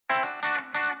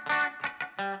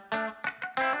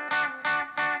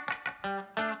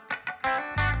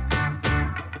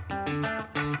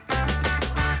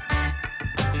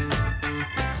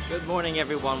morning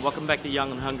everyone, welcome back to Young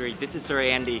and Hungry. This is Sir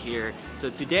Andy here. So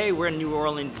today we're in New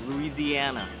Orleans,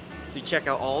 Louisiana to check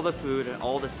out all the food and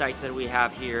all the sites that we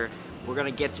have here. We're gonna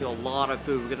get to a lot of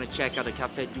food. We're gonna check out the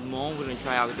Café du Monde. We're gonna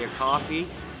try out their coffee.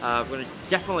 We're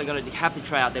definitely gonna have to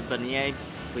try out their beignets.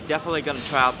 We're definitely gonna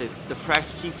try out the fresh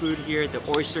seafood here, the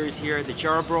oysters here, the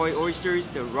charbroil oysters,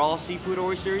 the raw seafood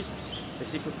oysters, the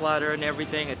seafood platter and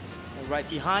everything. And right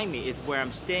behind me is where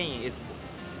I'm staying. It's,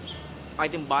 I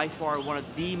think, by far one of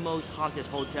the most haunted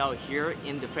hotels here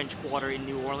in the French Quarter in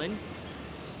New Orleans.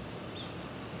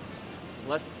 So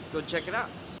let's go check it out.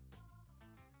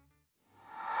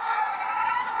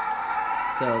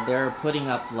 So they're putting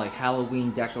up like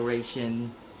Halloween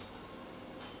decoration.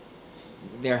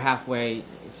 They're halfway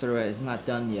through it. It's not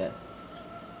done yet.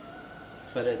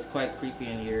 But it's quite creepy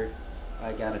in here,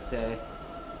 I gotta say.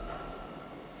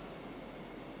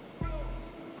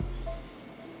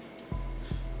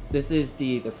 This is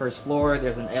the first floor.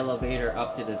 There's an elevator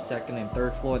up to the second and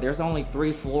third floor. There's only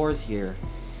 3 floors here.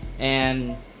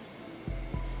 And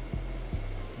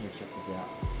here, check this out.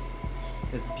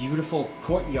 This beautiful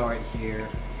courtyard here.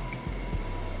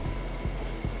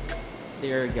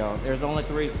 There you go. There's only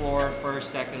 3 floors,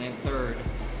 first, second, and third.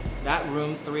 That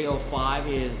room 305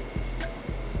 is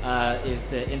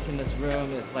the infamous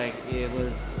room. It's like it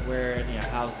was where, you know,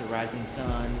 House the Rising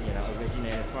Sun, you know,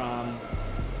 originated from,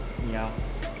 you know.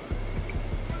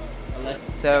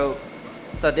 So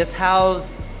this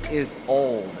house is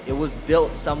old. It was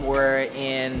built somewhere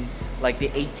in like the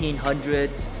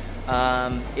 1800s.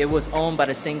 It was owned by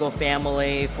the single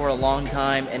family for a long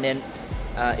time, and then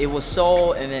it was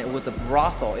sold, and it was a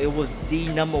brothel. It was the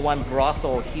 #1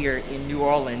 brothel here in New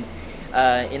Orleans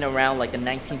in around like the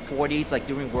 1940s, like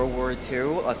during World War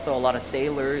II. So a lot of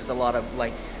sailors, a lot of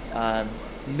like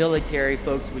military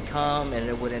folks would come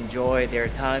and would enjoy their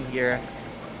time here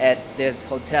at this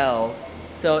hotel.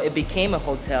 So it became a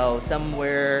hotel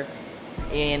somewhere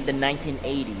in the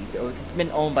 1980s. It's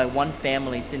been owned by one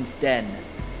family since then.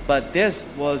 But this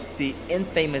was the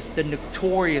infamous, the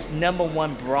notorious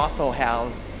 #1 brothel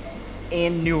house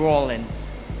in New Orleans.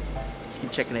 Let's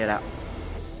keep checking it out.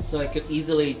 So I could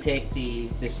easily take the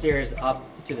stairs up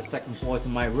to the second floor to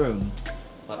my room,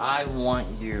 but I want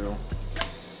you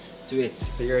to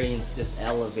experience this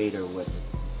elevator with me.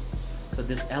 So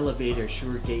this elevator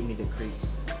sure gave me the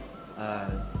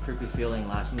creepy feeling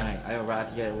last night. I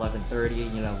arrived here at 11:30,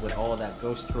 you know, with all that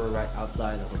ghost tour right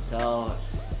outside the hotel.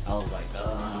 I was like,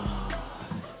 ugh.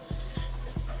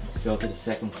 Let's go to the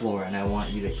second floor, and I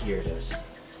want you to hear this.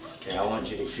 Okay, I want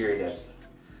you to hear this.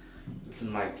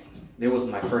 It was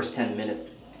my first 10 minutes.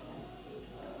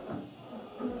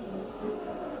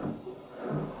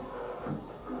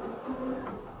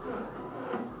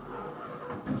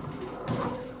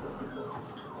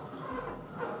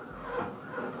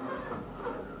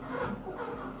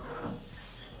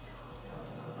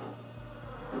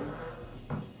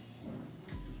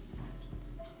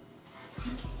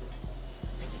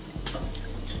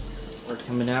 We're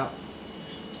coming out.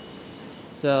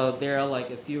 So there are like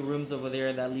a few rooms over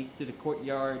there that leads to the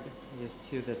courtyard. Here's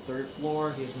to the 3rd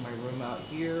floor. Here's my room out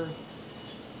here.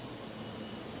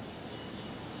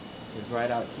 It's right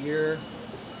out here.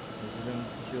 There's room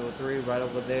 203 right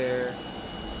over there.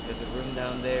 There's a room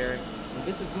down there. And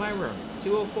this is my room,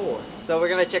 204. So we're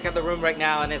gonna check out the room right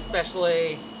now, and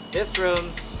especially this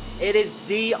room. It is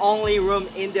the only room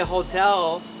in the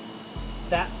hotel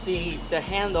that the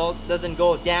handle doesn't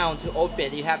go down to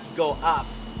open. You have to go up.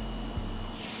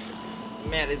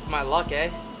 Man, it's my luck, eh?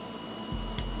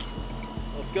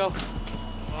 Let's go.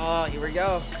 Oh, here we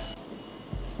go.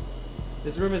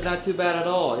 This room is not too bad at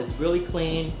all. It's really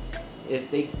clean.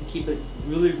 They keep it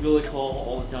really, really cold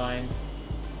all the time.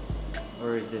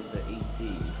 Or is it the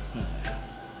AC?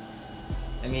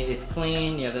 I mean, it's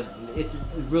clean. Yeah, it's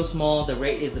real small. The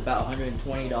rate is about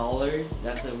 $120.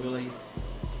 That's a really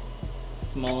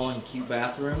small and cute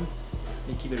bathroom.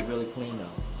 They keep it really clean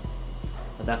though.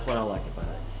 But that's what I like about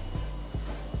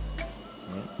it.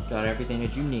 Yeah, got everything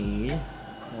that you need.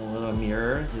 A little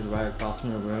mirror is right across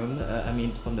from the room.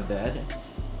 From the bed.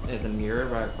 There's a mirror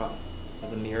right across.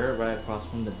 There's a mirror right across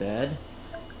from the bed,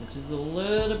 which is a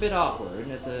little bit awkward.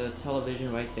 There's a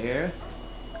television right there.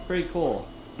 Pretty cool.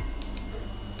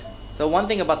 So one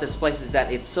thing about this place is that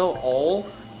it's so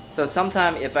old. So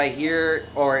sometimes if I hear,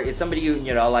 or if somebody,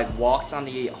 you know, like walks on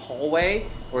the hallway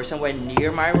or somewhere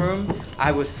near my room,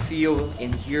 I would feel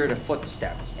and hear the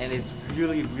footsteps, and it's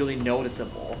really, really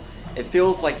noticeable. It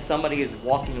feels like somebody is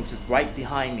walking just right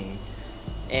behind me.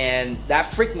 And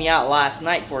that freaked me out last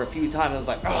night for a few times. I was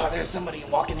like, oh, there's somebody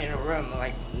walking in the room. I'm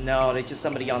like, no, there's just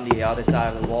somebody on the other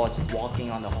side of the wall just walking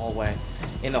on the hallway,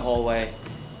 in the hallway.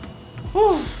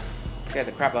 Whew. scared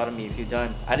the crap out of me if you're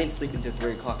done. I didn't sleep until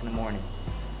 3 o'clock in the morning.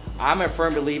 I'm a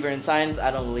firm believer in science.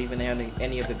 I don't believe in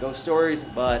any of the ghost stories,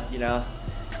 but you know,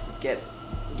 it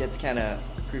gets kind of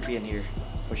creepy in here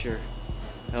for sure.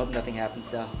 I hope nothing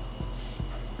happens though.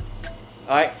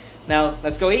 All right, now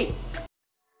let's go eat.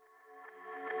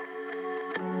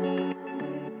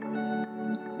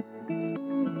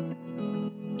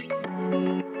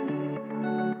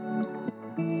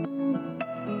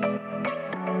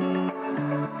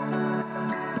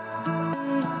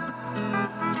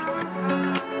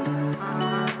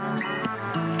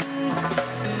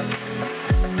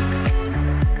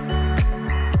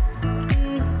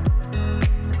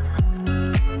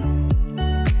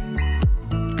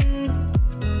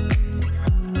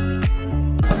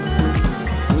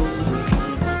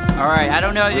 Alright, I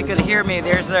don't know if you could hear me.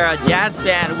 There's a jazz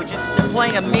band which is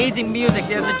playing amazing music.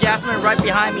 There's a jazz band right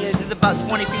behind me. It's just about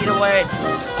 20 feet away.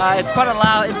 It's quite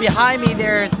loud. And behind me,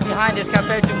 behind this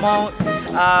Café du Monde,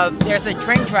 there's a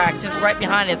train track just right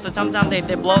behind it. So sometimes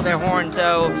they blow their horn.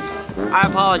 So I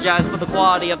apologize for the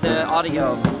quality of the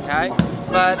audio. Okay,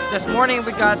 but this morning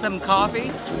we got some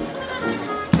coffee.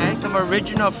 Okay, some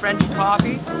original French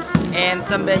coffee and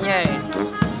some beignets.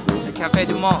 The Café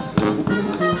du Monde.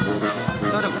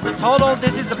 So the total,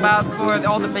 this is about, for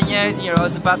all the beignets, you know,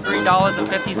 it's about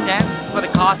 $3.50. For the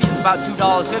coffee, it's about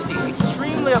 $2.50.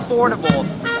 Extremely affordable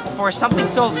for something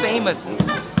so famous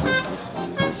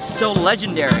and so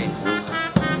legendary.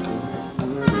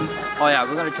 Oh yeah,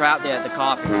 we're gonna try out the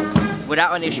coffee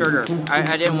without any sugar.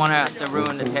 I didn't want to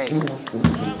ruin the taste.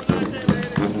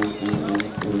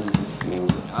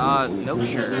 Oh, it's milk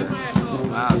sugar.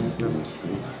 Wow.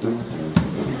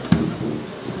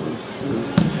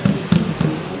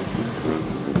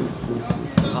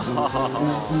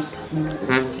 Oh,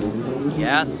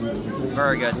 yes, it's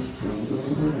very good.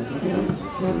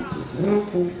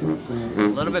 A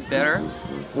little bit bitter,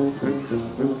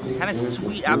 kind of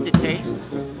sweet aftertaste.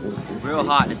 Real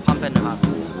hot. It's pumping hot,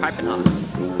 piping hot.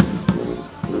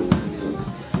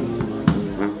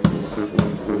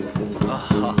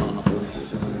 Oh,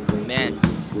 man,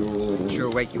 sure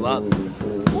wake you up.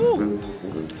 Woo.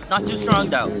 Not too strong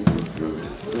though.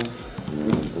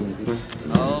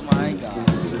 Oh my God.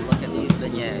 Look at these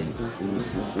beignets.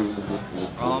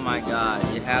 Oh my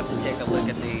God, you have to take a look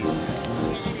at these.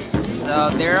 So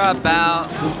there are about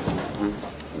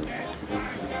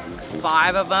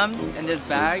 5 of them in this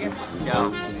bag.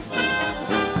 Go.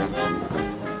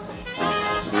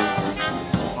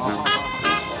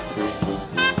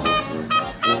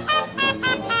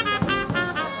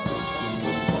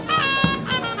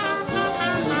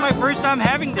 This is my first time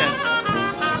having this.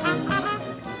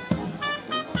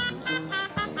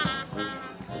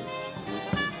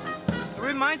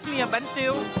 Reminds me of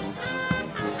bantu.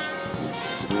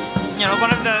 You know,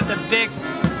 one of the big,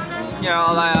 you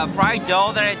know, fried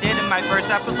dough that I did in my first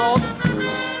episode.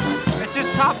 It's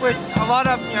just topped with a lot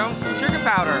of, you know, sugar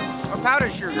powder or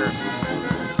powdered sugar.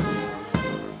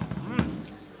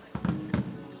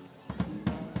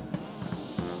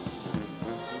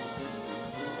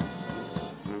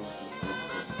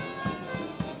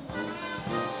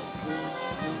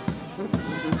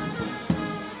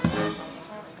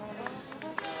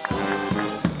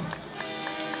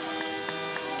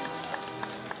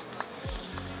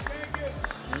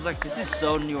 Like, this is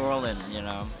so New Orleans, you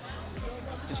know.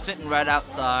 Just sitting right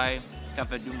outside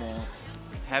Café du Monde,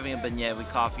 having a beignet with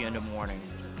coffee in the morning,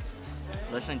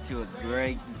 listening to a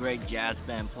great jazz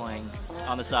band playing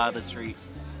on the side of the street,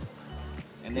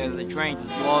 and there's the train just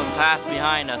blowing past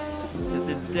behind us. This is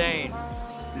insane.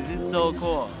 This is so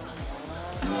cool.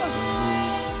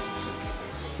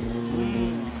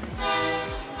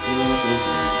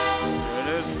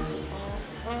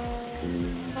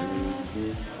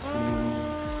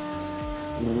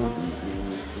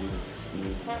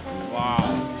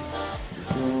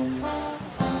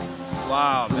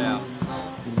 Wow, man.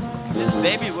 This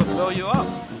baby will fill you up.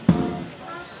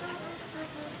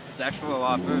 It's actually a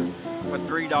lot of food for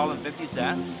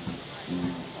 $3.50.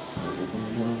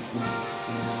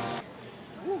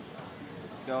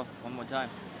 Let's go one more time.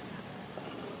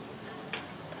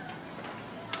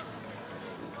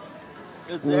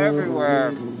 It's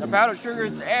everywhere. The powdered sugar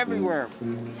is everywhere.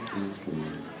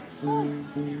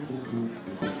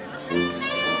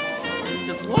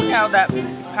 Just look how that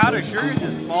powdered sugar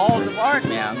just falls apart,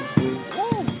 man.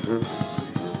 Woo. Look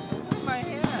at my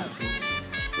hand.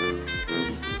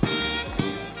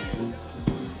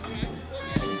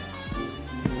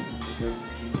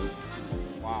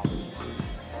 Wow.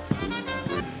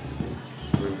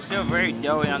 It's still very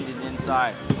doughy on the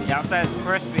inside. The outside is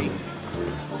crispy.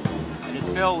 And it's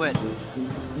filled with,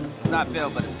 it's not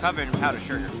filled, but it's covered in powdered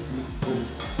sugar.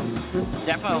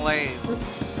 Definitely,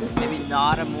 maybe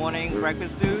not a morning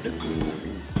breakfast food,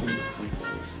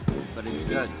 but it's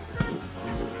good.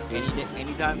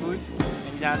 Anytime food,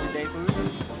 anytime of the day food.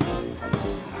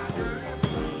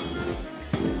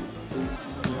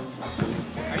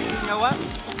 Actually, you know what?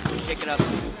 Shake it up.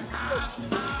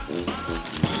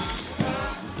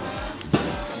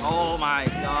 Oh my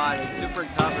god, it's super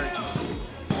covered.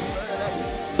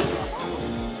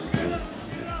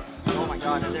 Oh my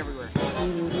god, it's everywhere.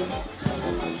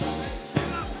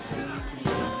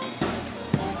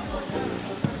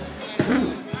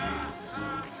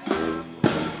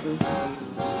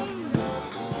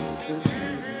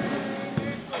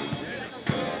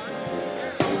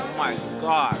 Oh my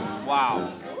god,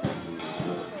 wow.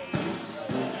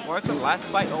 Where's the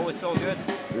last bite? Oh, it's so good.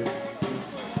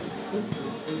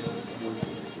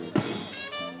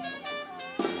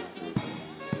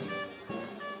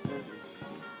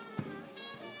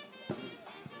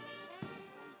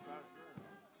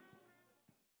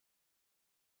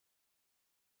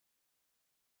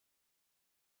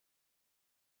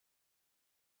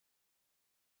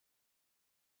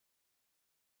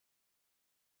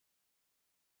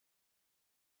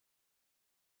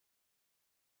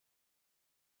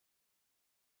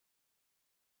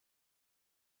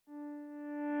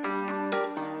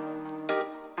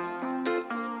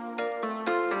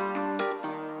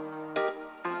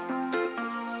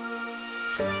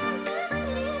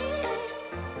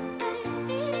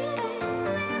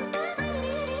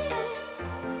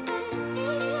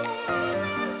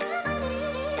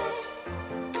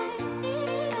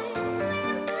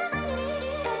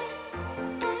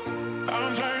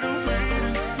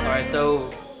 Alright, so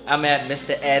I'm at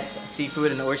Mr. Ed's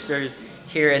Seafood and Oysters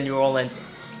here in New Orleans.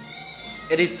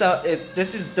 This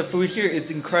is the food here. It's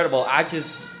incredible. I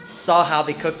just saw how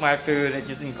they cook my food. It's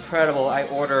just incredible. I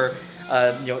order,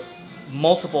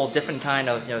 multiple different kind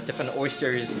of, different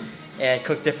oysters and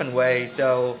cook different ways.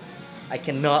 So I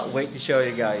cannot wait to show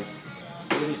you guys.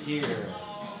 Food is here.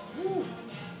 Woo.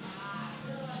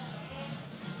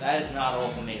 That is not all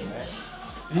for me, right?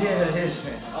 Yeah, it is,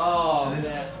 man. Oh, man.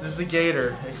 man. This is the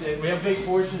gator. We have big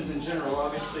portions in general,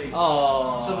 obviously.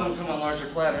 Oh. Some of them come on larger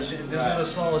platters. This is the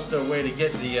smallest way to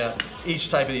get the each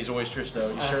type of these oysters, though.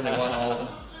 You certainly want all of them.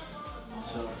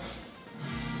 So,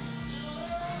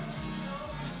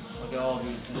 look at all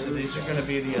these. So these are going to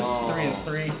be the 3 and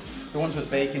 3. The ones with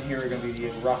bacon here are going to be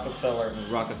the Rockefeller.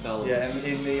 Rockefeller. Yeah,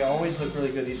 and they always look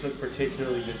really good. These look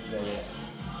particularly good today.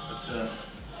 And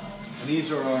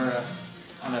these are our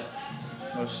kind of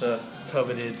most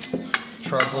coveted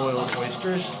charbroiled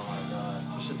oysters. Oh my god.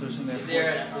 Just set those in there. Is there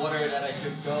an order that I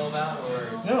should go about,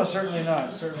 or? No, certainly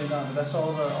not. Certainly not. But that's all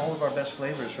of our best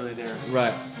flavors really there.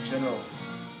 Right. In general.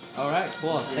 All right.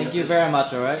 Cool. Thank you very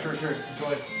much. All right. Sure.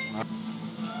 Enjoy.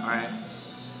 All right.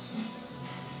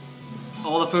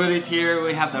 All the food is here.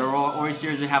 We have the raw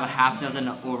oysters. We have a half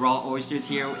dozen raw oysters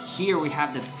here. Here we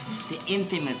have the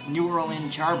infamous New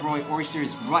Orleans charbroiled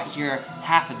oysters right here,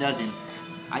 half a dozen.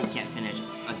 I can't finish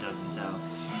a dozen, so.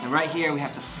 And right here we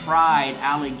have the fried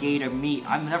alligator meat.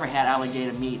 I've never had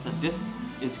alligator meat, so this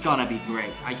is gonna be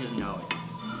great. I just know it.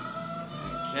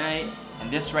 Okay,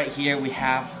 and this right here we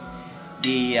have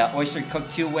the oyster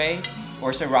cooked two-way,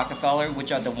 oyster Rockefeller,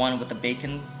 which are the one with the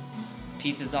bacon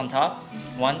pieces on top.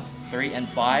 1, 3, and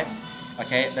 5.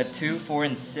 Okay, the 2, 4,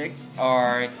 and 6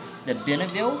 are the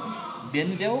Binville.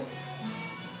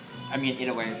 I mean,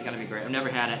 either way, it's gonna be great. I've never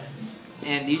had it.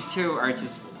 And these two are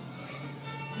just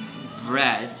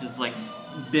bread, just like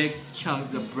big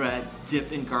chunks of bread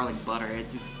dipped in garlic butter.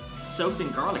 It's just soaked in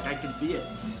garlic, I can see it.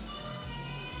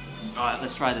 Alright,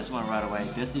 let's try this one right away.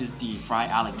 This is the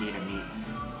fried alligator meat.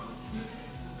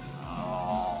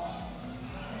 Oh,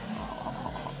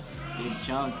 it's big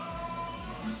chunks.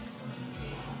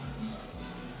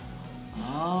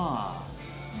 Oh.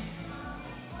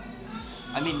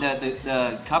 I mean,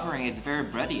 the covering is very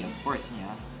bready, of course,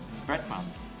 yeah.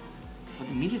 Breadcrumbs. But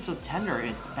the meat is so tender,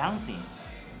 it's bouncing.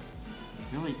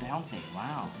 Really bouncing,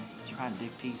 wow. Let's try a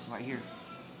big piece right here.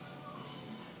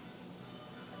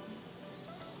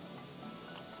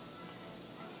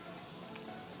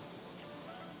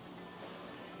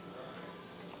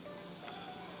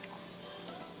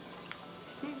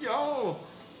 Yo!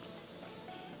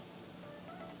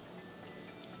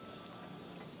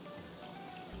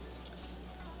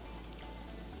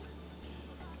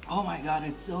 Oh my god,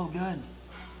 it's so good.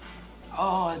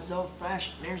 Oh, it's so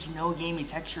fresh. There's no gamey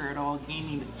texture at all,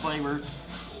 gamey flavor.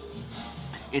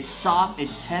 It's soft,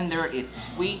 it's tender, it's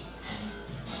sweet.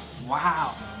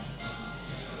 Wow.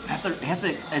 It has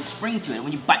a spring to it.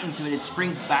 When you bite into it, it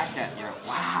springs back at you.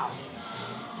 Wow.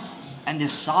 And the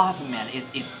sauce, man, it's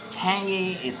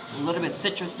tangy, it's a little bit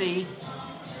citrusy.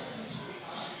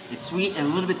 It's sweet and a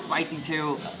little bit spicy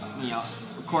too. You know,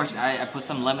 of course, I put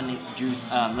some lemon juice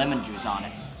on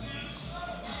it.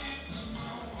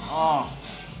 Oh,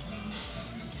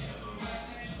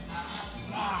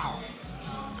 wow!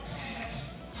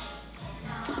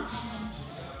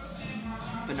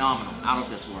 Phenomenal, out of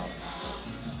this world.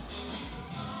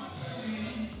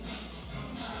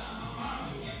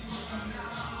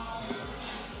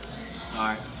 All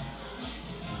right.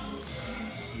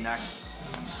 Next,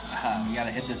 we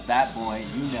gotta hit this bad boy.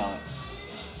 You know it.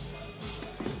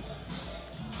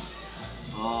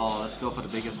 Oh, let's go for the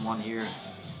biggest one here.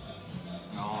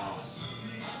 Oh.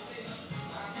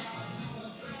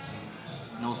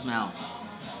 No smell.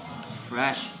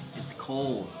 Fresh. It's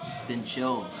cold. It's been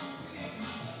chilled.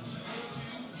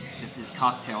 This is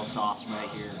cocktail sauce right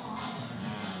here.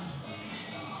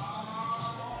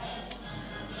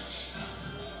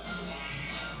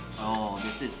 Oh,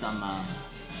 this is some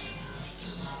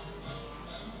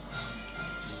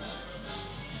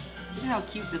look at how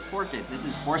cute this pork is. This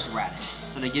is horseradish.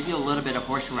 So they give you a little bit of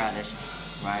horseradish,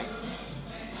 right?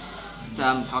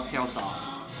 Some cocktail sauce.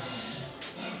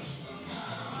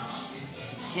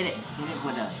 Just hit it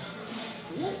with a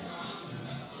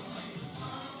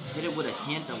hit it with a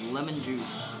hint of lemon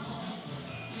juice.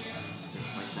 Just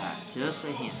like that. Just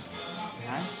a hint.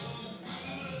 Okay?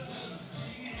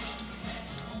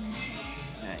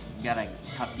 Okay, you gotta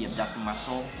cut the abductor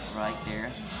muscle right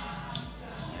there.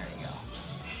 There you go.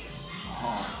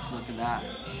 Oh, let's look at that.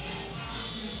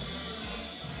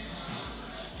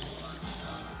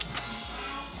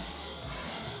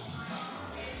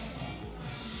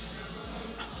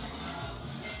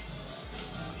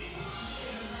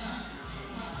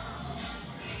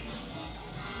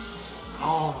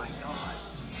 Oh my god.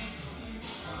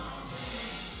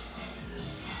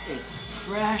 It's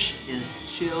fresh, it's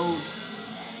chilled,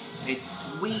 it's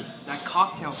sweet. That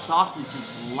cocktail sauce is just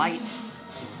light.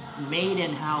 It's made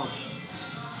in-house.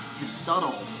 It's just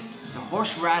subtle. The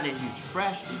horseradish is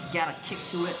fresh, it's got a kick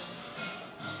to it.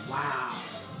 Wow.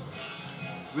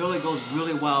 Really goes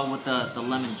really well with the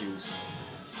lemon juice.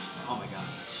 Oh my god.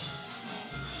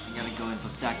 I gotta go in for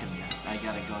second, guys. I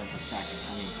gotta go in for second.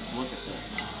 I mean, just look at this.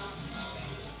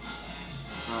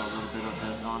 Throw a little bit of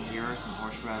this on here, some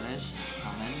horseradish.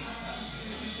 Come in.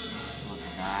 Look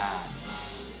at that.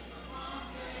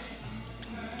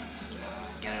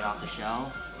 Get it off the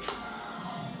shell.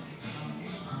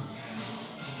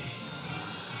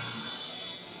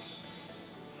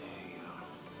 There you go.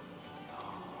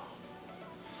 Oh.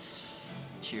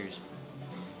 Cheers.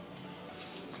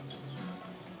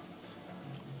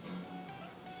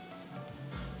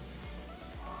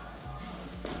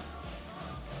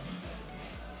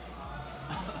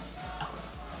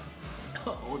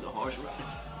 Oh, the horseradish.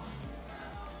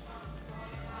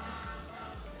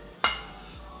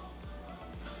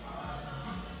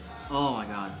 Oh my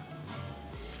god.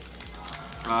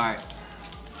 Alright.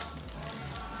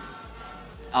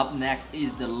 Up next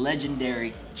is the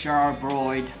legendary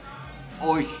charbroiled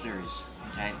oysters.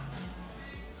 Okay.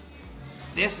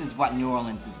 This is what New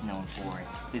Orleans is known for.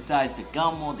 Besides the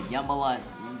gumbo, the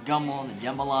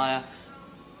jambalaya,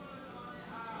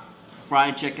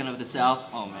 fried chicken of the South.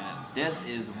 Oh man, this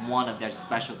is one of their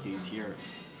specialties here.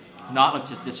 Not of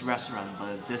just this restaurant,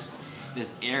 but this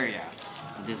area,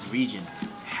 this region.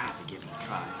 Have to give it a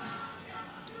try.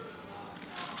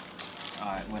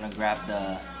 All right, we're gonna grab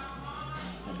the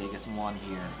biggest one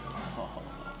here. Oh.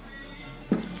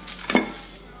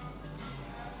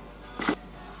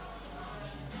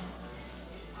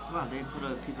 Wow, they put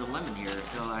a piece of lemon here,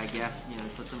 so I guess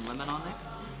put some lemon on there.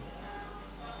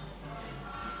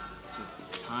 Just a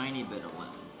tiny bit of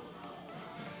lemon.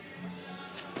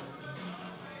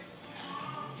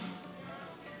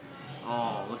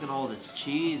 Oh, look at all this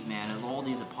cheese, man. There's all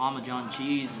these Parmesan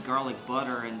cheese and garlic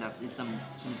butter, and that's some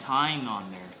thyme on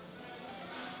there.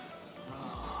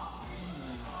 Oh.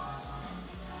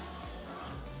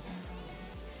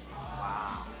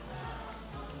 Wow.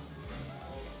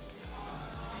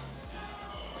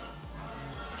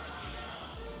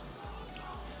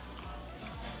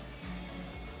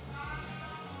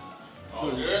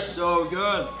 Oh, good. So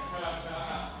good.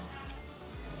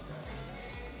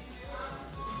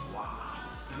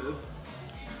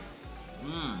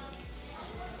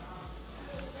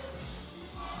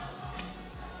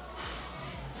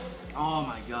 Oh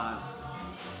my god.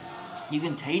 You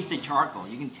can taste the charcoal,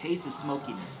 you can taste the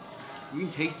smokiness, you can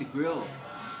taste the grill,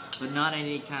 but not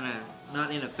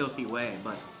in a filthy way,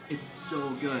 but it's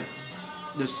so good.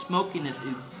 The smokiness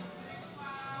is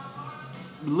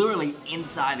literally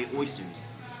inside the oysters.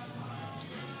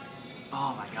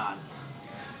 Oh my god.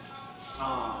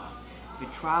 Oh,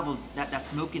 it travels, that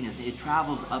smokiness, it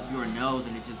travels up your nose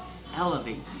and it just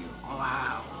elevates you. Oh,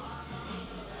 wow.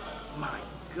 My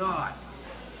God.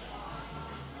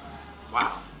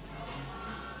 Wow.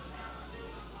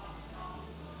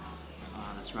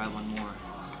 Let's try one more.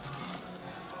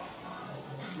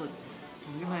 Look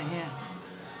at my hand.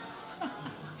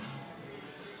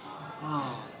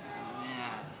 Oh,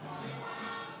 man.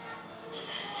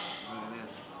 Look at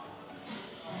this.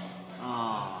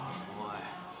 Oh, boy.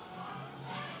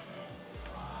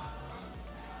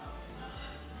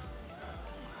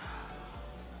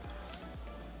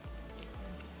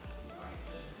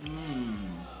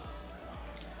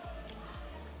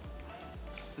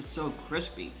 It's so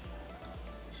crispy.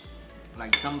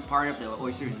 Like some part of the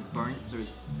oysters is burnt, so it's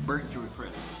burnt to a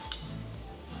crisp.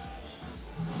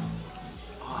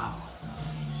 Wow.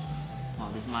 Well,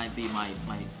 this might be my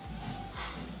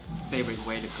favorite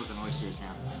way to cook an oysters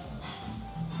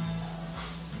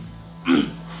now.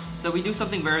 So we do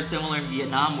something very similar in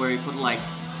Vietnam where we put like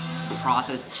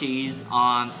processed cheese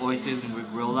on oysters and we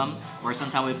grill them. Or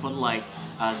sometimes we put like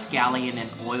scallion and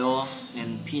oil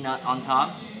and peanut on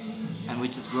top and we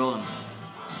just grill them.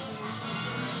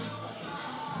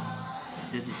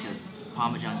 This is just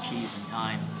Parmesan cheese and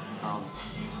thyme and garlic.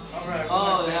 Alright.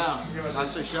 Oh yeah,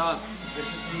 that's the shot. This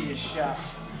is the shot.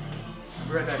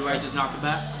 Right back. Do I just knock it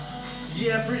back?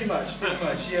 Yeah, pretty much.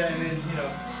 Yeah, and then, you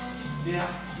know, yeah.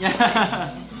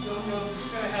 Yeah. You're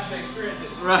just gonna have to experience it.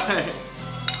 Right.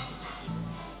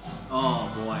 Oh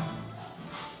boy.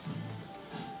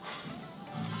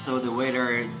 So the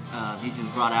waiter, he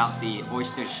just brought out the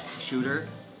oyster shooter.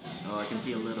 Oh, I can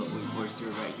see a little oyster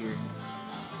right here.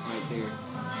 Right there.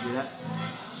 See that?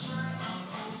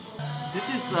 This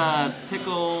is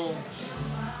pickle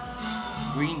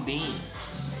green bean.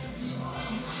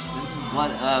 This is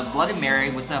Bloody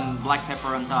Mary with some black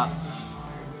pepper on top.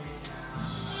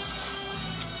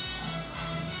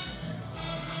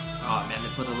 Oh man, they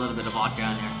put a little bit of vodka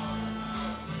on here.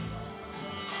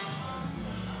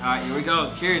 Alright, here we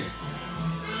go. Cheers.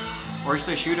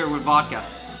 Oyster shooter with vodka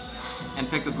and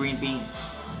pickled green bean.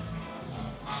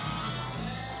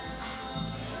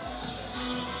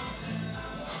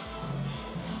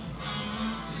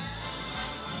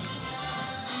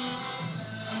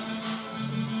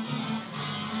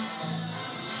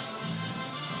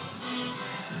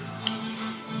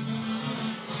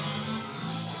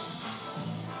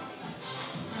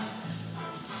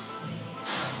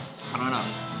 I don't know.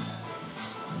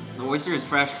 The oyster is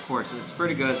fresh, of course. It's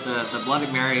pretty good. The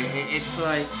Bloody Mary, it's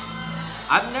like,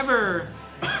 I've never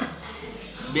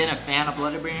been a fan of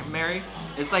Bloody Mary.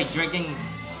 It's like drinking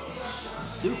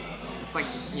soup. It's like,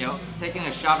 you know, taking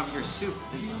a shot of your soup.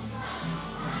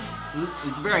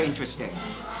 It's very interesting,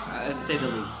 to say the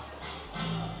least.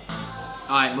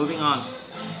 Alright, moving on.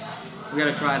 We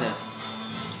gotta try this.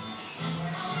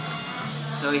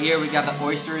 So here we got the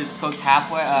oysters cooked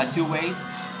halfway, two ways.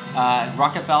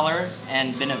 Rockefeller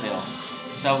and Bonneville.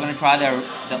 So we're gonna try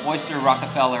the oyster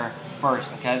Rockefeller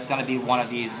first. Okay, it's gonna be one of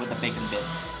these with the bacon bits.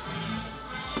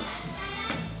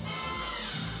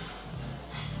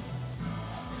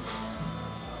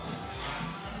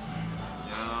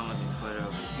 Yeah, let me put it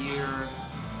over here.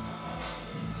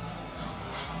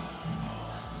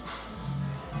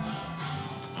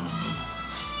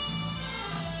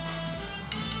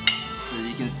 As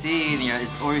you can see, you know,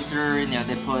 it's oyster, you know,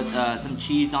 they put some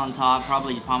cheese on top,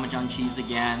 probably Parmesan cheese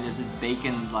again. This is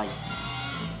bacon, like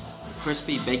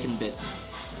crispy bacon bit.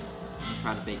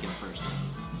 Try the bacon first.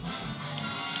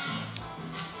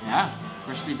 Yeah,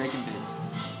 crispy bacon bit.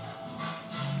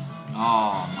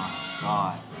 Oh my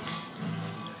God.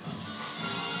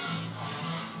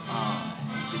 Oh,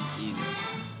 you can see this.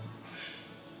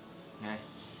 Okay,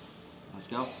 let's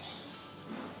go.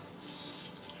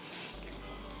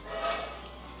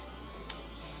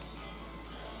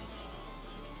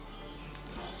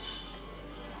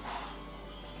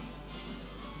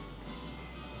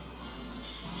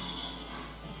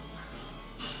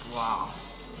 Wow.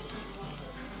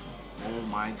 Oh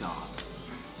my God.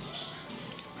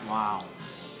 Wow.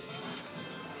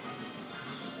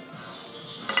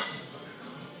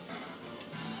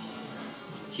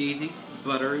 Cheesy,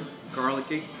 buttery,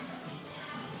 garlicky.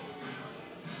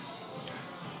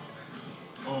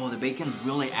 Oh, the bacons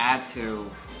really add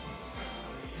to,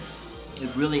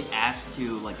 it really adds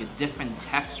to like a different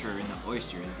texture in the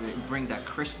oysters. It brings that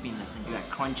crispiness and that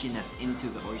crunchiness into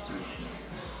the oysters.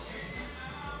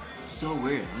 So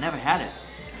weird. I've never had it,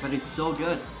 but it's so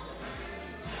good.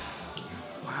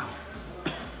 Wow.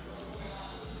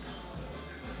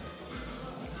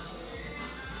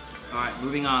 All right,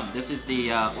 moving on. This is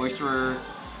the oyster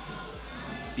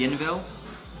Bienville.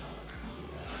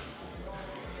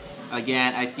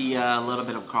 Again, I see a little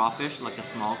bit of crawfish, like a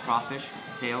small crawfish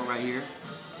tail right here.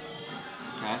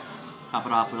 Okay, top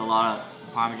it off with a lot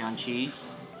of Parmesan cheese.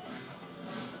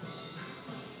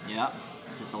 Yep,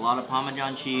 just a lot of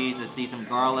Parmesan cheese. I see some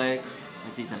garlic. I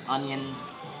see some onion.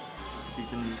 I see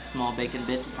some small bacon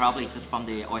bits, probably just from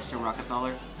the oyster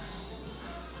Rockefeller.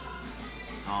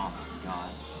 Oh my god.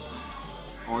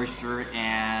 Oyster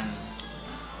and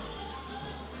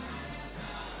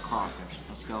crawfish.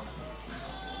 Let's go.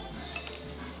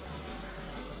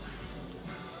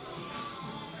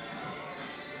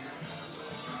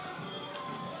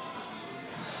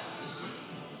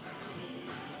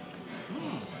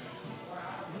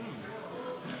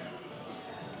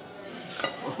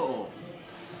 Oh.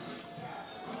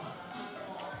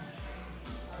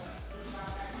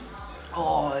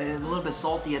 Oh, it's a little bit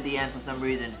salty at the end for some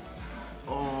reason.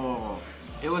 Oh,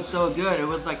 it was so good. It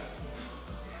was like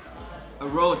a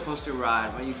roller coaster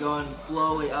ride where you're going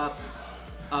slowly up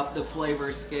the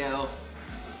flavor scale,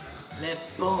 and then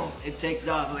boom, it takes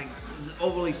off. Like it's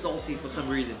overly salty for some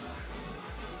reason,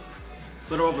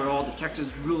 but overall the texture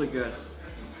is really good.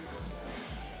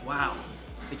 Wow,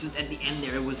 it just at the end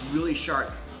there, it was really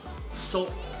sharp.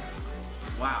 So,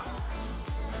 wow.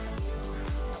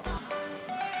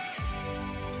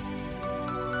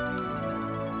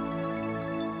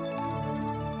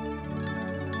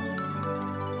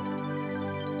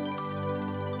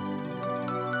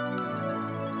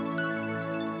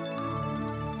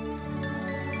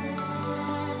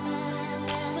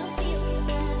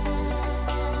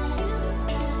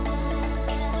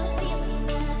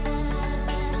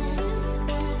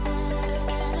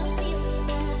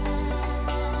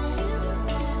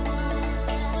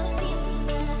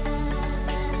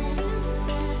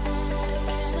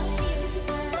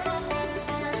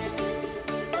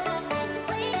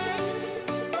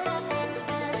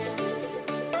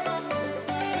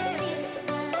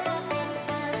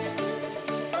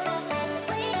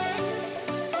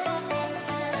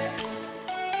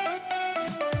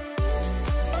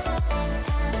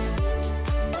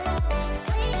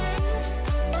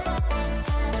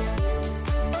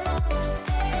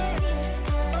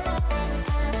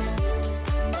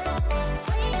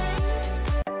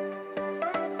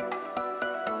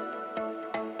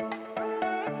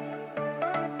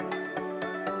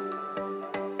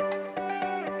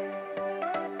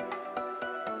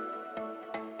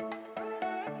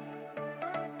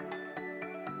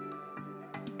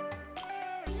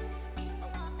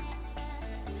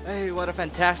 Hey, what a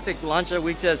fantastic lunch that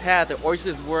we just had. The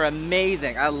oysters were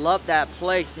amazing. I love that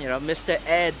place, you know, Mr.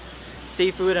 Ed's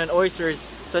Seafood and Oysters.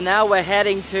 So now we're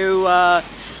heading to, I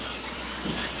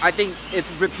think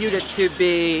it's reputed to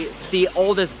be the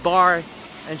oldest bar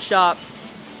and shop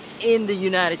in the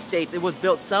United States. It was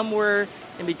built somewhere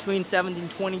in between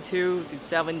 1722 to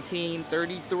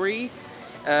 1733,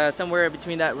 somewhere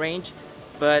between that range.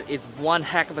 But it's one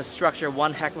heck of a structure,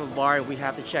 one heck of a bar, and we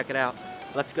have to check it out.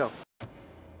 Let's go.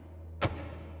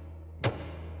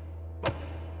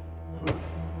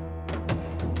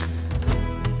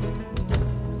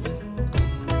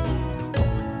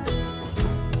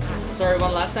 Sorry,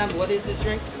 one last time. What is this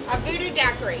drink? A voodoo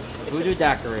daiquiri. Voodoo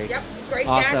daiquiri. Yep, great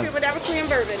Awesome. daiquiri with Everclear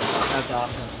bourbon. That's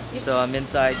awesome. So I'm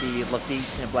inside the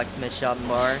Lafitte and Blacksmith shop and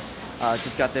bar.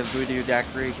 Just got the voodoo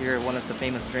daiquiri here, one of the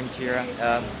famous drinks here.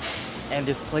 And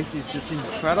this place is just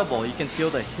incredible. You can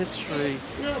feel the history.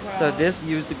 So this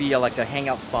used to be like a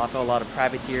hangout spot for a lot of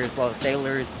privateers, a lot of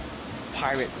sailors,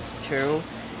 pirates too.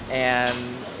 And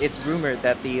it's rumored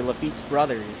that the Lafitte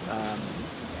brothers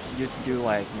used to do,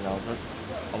 like, you know,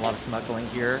 a lot of smuggling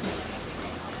here.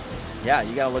 Yeah,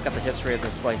 you gotta look up the history of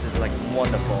this place. It's like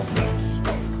wonderful.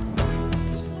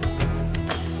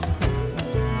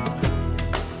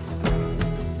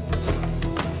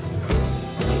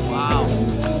 Wow.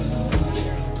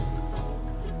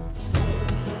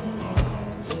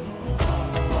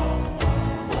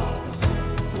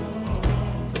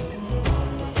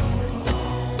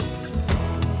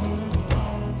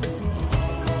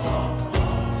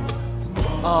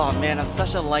 Oh man, I'm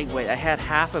such a lightweight. I had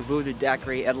half a voodoo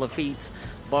daiquiri at Lafitte's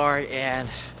bar and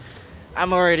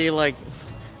I'm already like,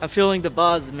 I'm feeling the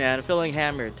buzz, man. I'm feeling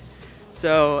hammered.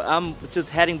 So I'm just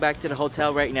heading back to the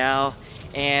hotel right now,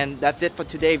 and that's it for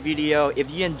today's video.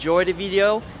 If you enjoyed the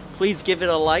video, please give it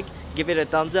a like, give it a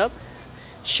thumbs up,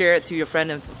 share it to your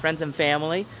friends and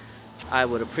family. I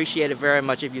would appreciate it very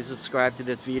much if you subscribe to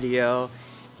this video.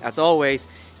 As always,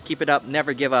 keep it up,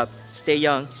 never give up, stay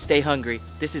young, stay hungry.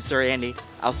 This is Sir Andy.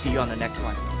 I'll see you on the next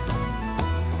one.